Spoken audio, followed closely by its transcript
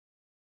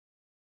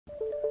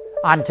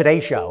On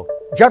today's show,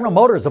 General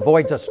Motors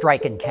avoids a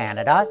strike in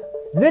Canada,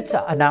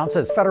 NHTSA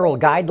announces federal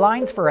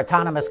guidelines for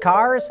autonomous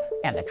cars,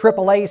 and the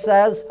AAA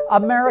says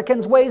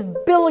Americans waste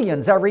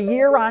billions every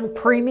year on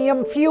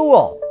premium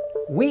fuel.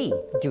 We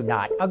do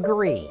not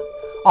agree.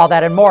 All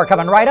that and more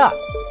coming right up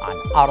on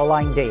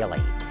Autoline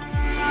Daily.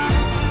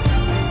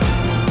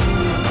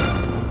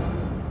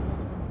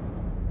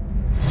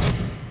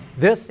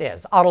 This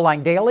is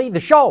Autoline Daily, the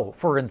show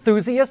for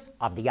enthusiasts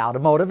of the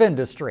automotive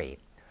industry.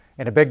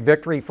 In a big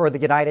victory for the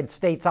United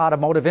States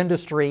automotive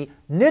industry,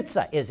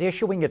 NHTSA is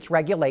issuing its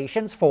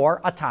regulations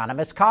for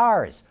autonomous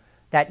cars.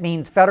 That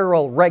means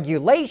federal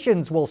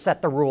regulations will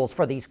set the rules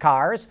for these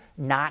cars,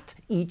 not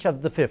each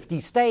of the 50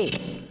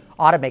 states.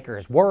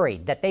 Automakers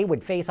worried that they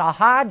would face a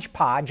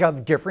hodgepodge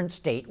of different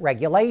state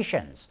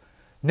regulations.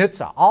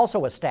 NHTSA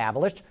also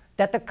established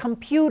that the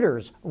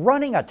computers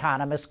running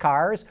autonomous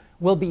cars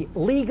will be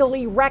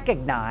legally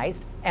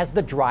recognized as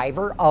the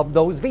driver of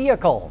those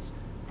vehicles.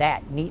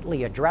 That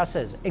neatly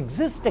addresses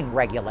existing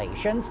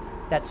regulations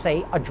that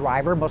say a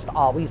driver must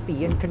always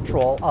be in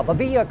control of a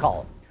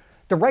vehicle.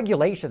 The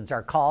regulations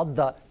are called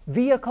the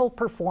Vehicle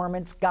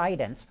Performance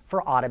Guidance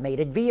for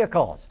Automated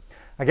Vehicles.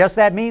 I guess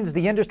that means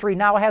the industry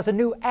now has a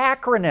new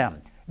acronym,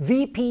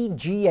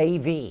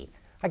 VPGAV.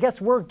 I guess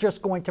we're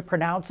just going to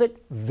pronounce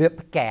it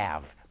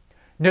VIPGAV.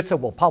 NHTSA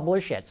will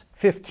publish its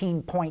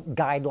 15-point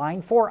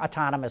guideline for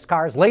autonomous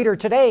cars later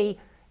today,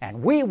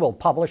 and we will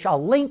publish a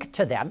link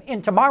to them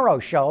in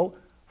tomorrow's show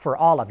for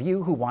all of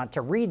you who want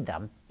to read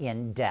them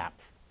in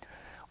depth.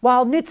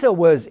 While NHTSA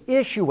was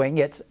issuing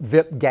its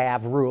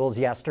VIPGAV rules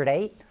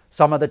yesterday,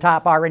 some of the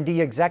top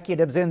R&D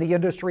executives in the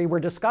industry were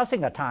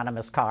discussing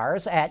autonomous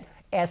cars at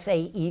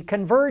SAE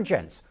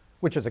Convergence,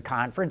 which is a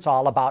conference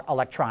all about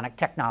electronic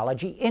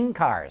technology in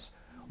cars.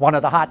 One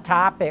of the hot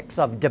topics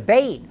of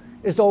debate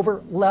is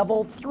over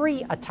Level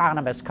 3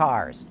 autonomous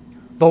cars.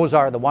 Those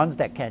are the ones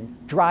that can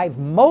drive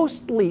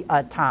mostly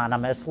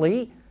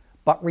autonomously,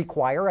 but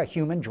require a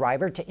human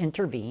driver to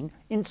intervene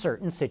in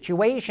certain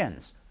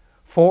situations.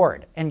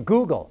 Ford and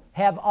Google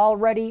have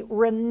already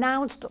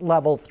renounced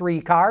Level 3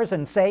 cars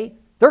and say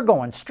they're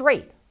going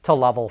straight to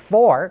Level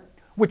 4,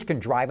 which can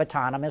drive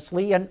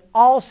autonomously in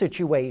all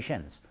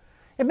situations.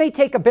 It may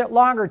take a bit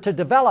longer to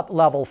develop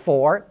Level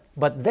 4,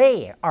 but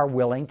they are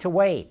willing to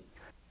wait.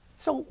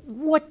 So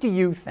what do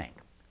you think?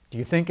 Do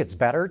you think it's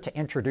better to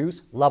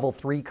introduce Level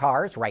 3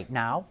 cars right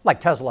now, like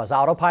Tesla's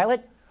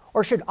Autopilot?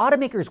 Or should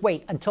automakers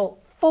wait until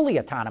fully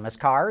autonomous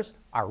cars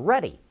are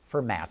ready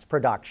for mass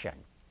production?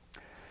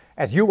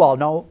 As you all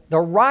know, the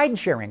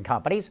ride-sharing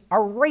companies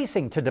are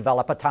racing to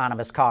develop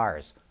autonomous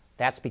cars.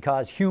 That's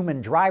because human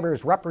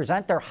drivers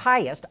represent their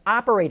highest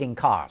operating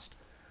cost.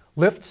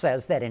 Lyft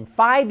says that in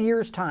 5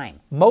 years' time,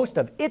 most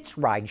of its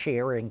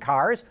ride-sharing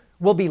cars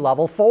will be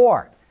Level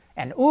 4.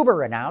 And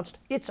Uber announced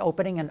it's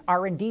opening an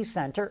R&D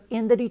center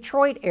in the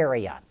Detroit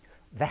area.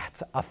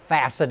 That's a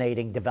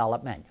fascinating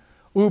development.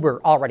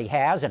 Uber already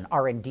has an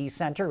R&D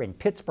center in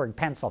Pittsburgh,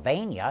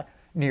 Pennsylvania,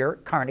 near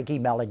Carnegie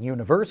Mellon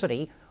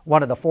University,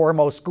 one of the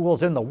foremost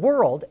schools in the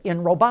world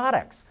in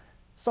robotics.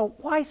 So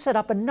why set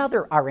up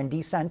another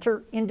R&D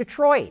center in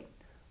Detroit?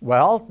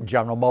 Well,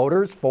 General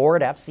Motors,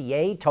 Ford,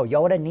 FCA,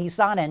 Toyota,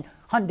 Nissan, and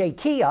Hyundai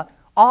Kia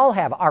all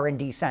have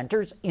R&D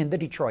centers in the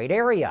Detroit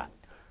area.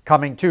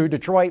 Coming to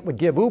Detroit would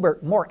give Uber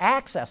more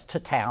access to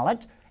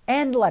talent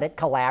and let it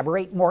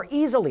collaborate more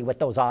easily with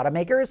those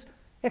automakers,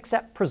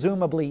 except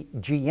presumably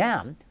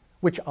GM,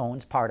 which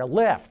owns part of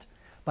Lyft.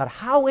 But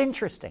how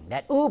interesting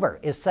that Uber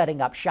is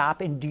setting up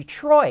shop in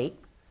Detroit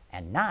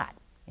and not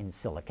in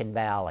Silicon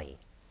Valley.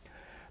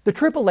 The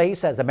AAA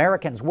says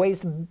Americans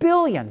waste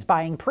billions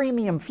buying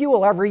premium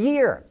fuel every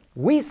year.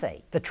 We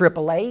say the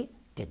AAA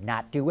did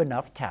not do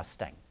enough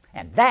testing.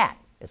 And that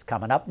is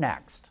coming up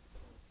next.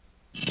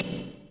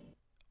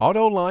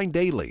 Autoline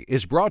Daily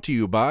is brought to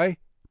you by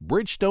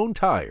Bridgestone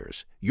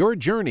Tires, your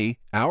journey,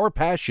 our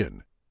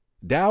passion.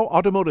 Dow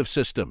Automotive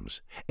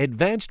Systems,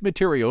 advanced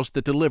materials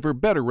that deliver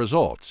better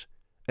results.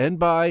 And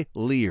by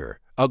Lear,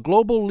 a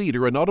global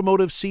leader in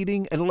automotive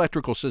seating and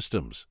electrical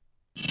systems.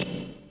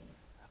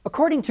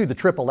 According to the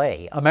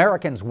AAA,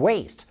 Americans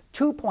waste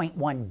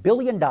 $2.1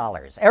 billion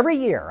every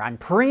year on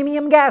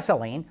premium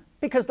gasoline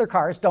because their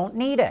cars don't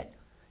need it.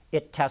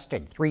 It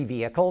tested 3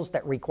 vehicles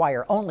that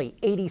require only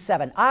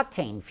 87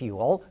 octane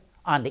fuel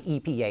on the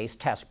EPA's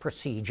test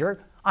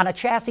procedure on a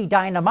chassis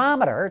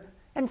dynamometer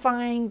and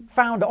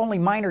found only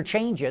minor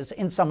changes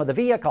in some of the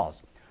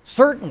vehicles.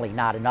 Certainly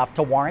not enough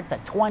to warrant the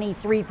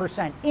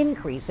 23%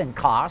 increase in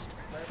cost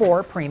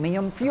for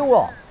premium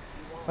fuel.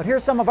 But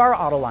here's some of our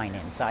Autoline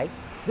insight.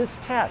 This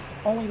test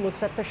only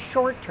looks at the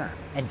short term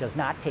and does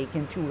not take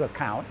into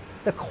account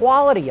the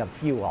quality of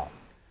fuel.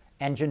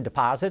 Engine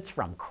deposits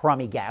from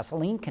crummy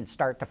gasoline can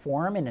start to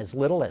form in as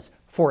little as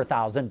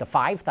 4,000 to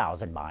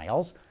 5,000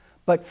 miles,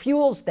 but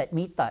fuels that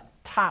meet the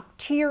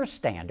top-tier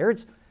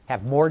standards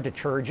have more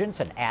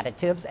detergents and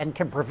additives and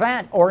can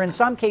prevent, or in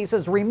some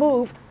cases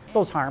remove,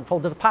 those harmful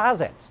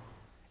deposits.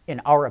 In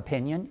our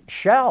opinion,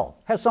 Shell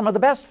has some of the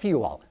best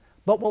fuel,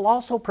 but will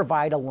also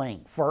provide a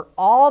link for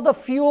all the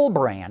fuel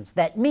brands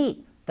that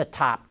meet the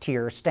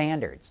top-tier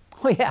standards.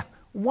 Oh yeah,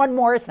 one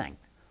more thing.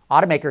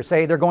 Automakers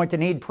say they're going to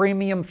need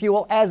premium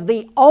fuel as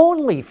the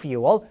only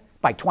fuel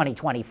by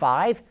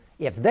 2025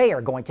 if they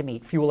are going to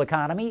meet fuel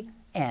economy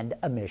and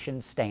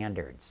emission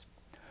standards.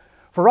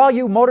 For all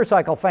you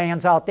motorcycle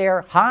fans out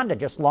there, Honda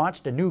just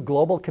launched a new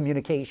global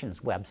communications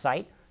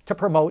website to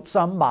promote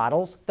some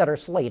models that are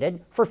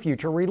slated for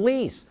future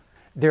release.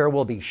 There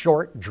will be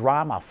short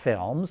drama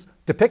films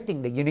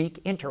depicting the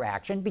unique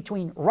interaction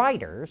between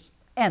riders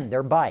and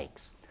their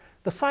bikes.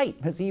 The site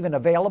is even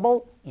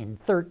available in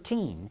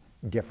 13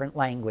 different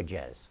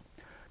languages.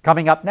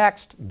 Coming up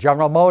next,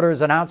 General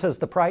Motors announces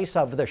the price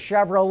of the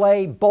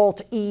Chevrolet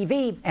Bolt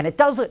EV, and it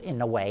does it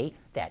in a way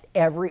that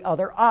every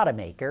other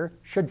automaker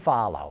should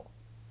follow.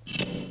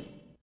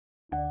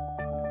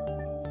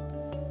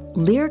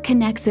 Lear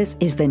Connexus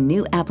is the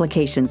new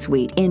application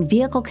suite in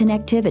vehicle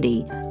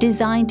connectivity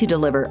designed to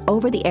deliver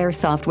over-the-air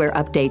software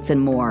updates and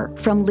more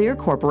from Lear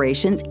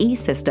Corporation's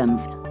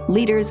E-Systems,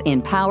 leaders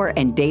in power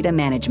and data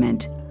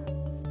management.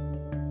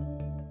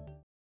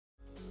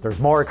 There's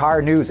more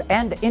car news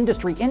and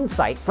industry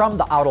insight from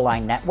the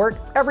Autoline network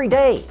every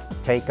day.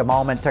 Take a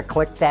moment to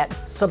click that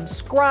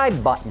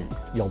subscribe button.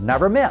 You'll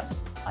never miss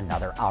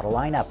another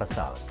Autoline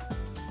episode.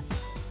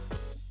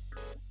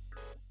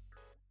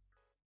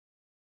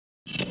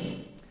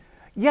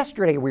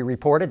 Yesterday we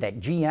reported that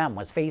GM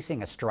was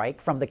facing a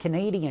strike from the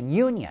Canadian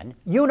union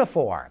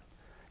Unifor.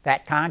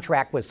 That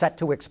contract was set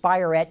to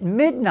expire at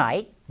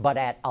midnight, but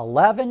at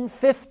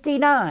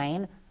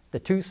 11:59, the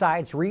two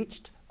sides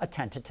reached a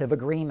tentative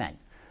agreement.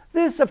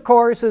 This, of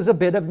course, is a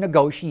bit of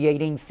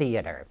negotiating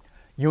theater.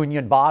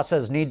 Union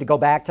bosses need to go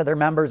back to their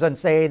members and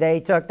say they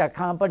took the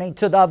company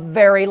to the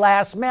very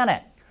last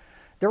minute.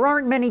 There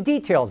aren't many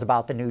details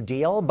about the new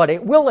deal, but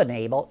it will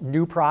enable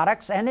new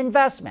products and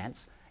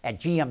investments at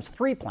GM's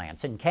 3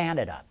 plants in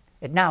Canada.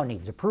 It now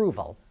needs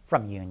approval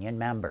from union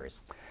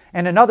members.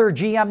 And in other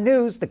GM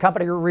news, the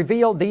company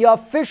revealed the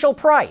official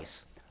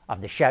price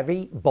of the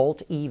Chevy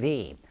Bolt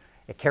EV.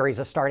 It carries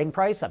a starting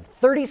price of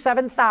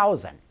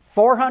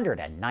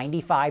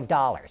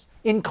 $37,495,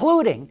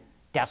 including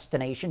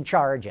destination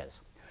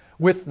charges.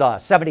 With the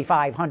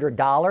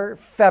 $7,500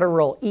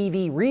 federal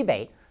EV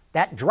rebate,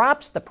 that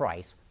drops the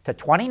price to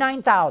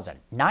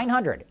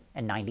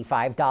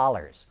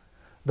 $29,995.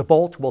 The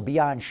Bolt will be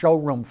on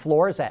showroom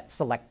floors at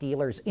select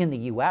dealers in the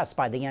U.S.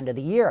 by the end of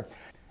the year.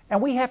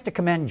 And we have to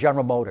commend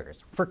General Motors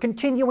for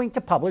continuing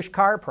to publish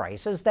car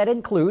prices that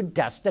include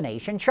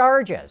destination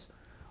charges.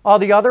 All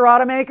the other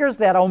automakers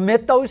that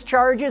omit those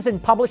charges in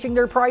publishing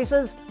their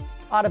prices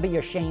ought to be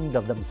ashamed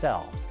of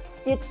themselves.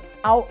 It's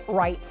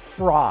outright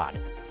fraud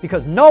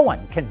because no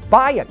one can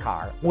buy a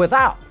car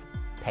without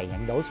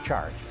paying those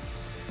charges.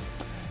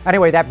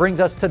 Anyway, that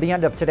brings us to the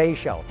end of today's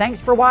show. Thanks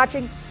for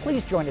watching.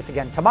 Please join us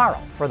again tomorrow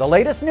for the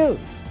latest news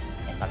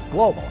in the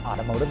global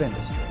automotive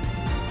industry.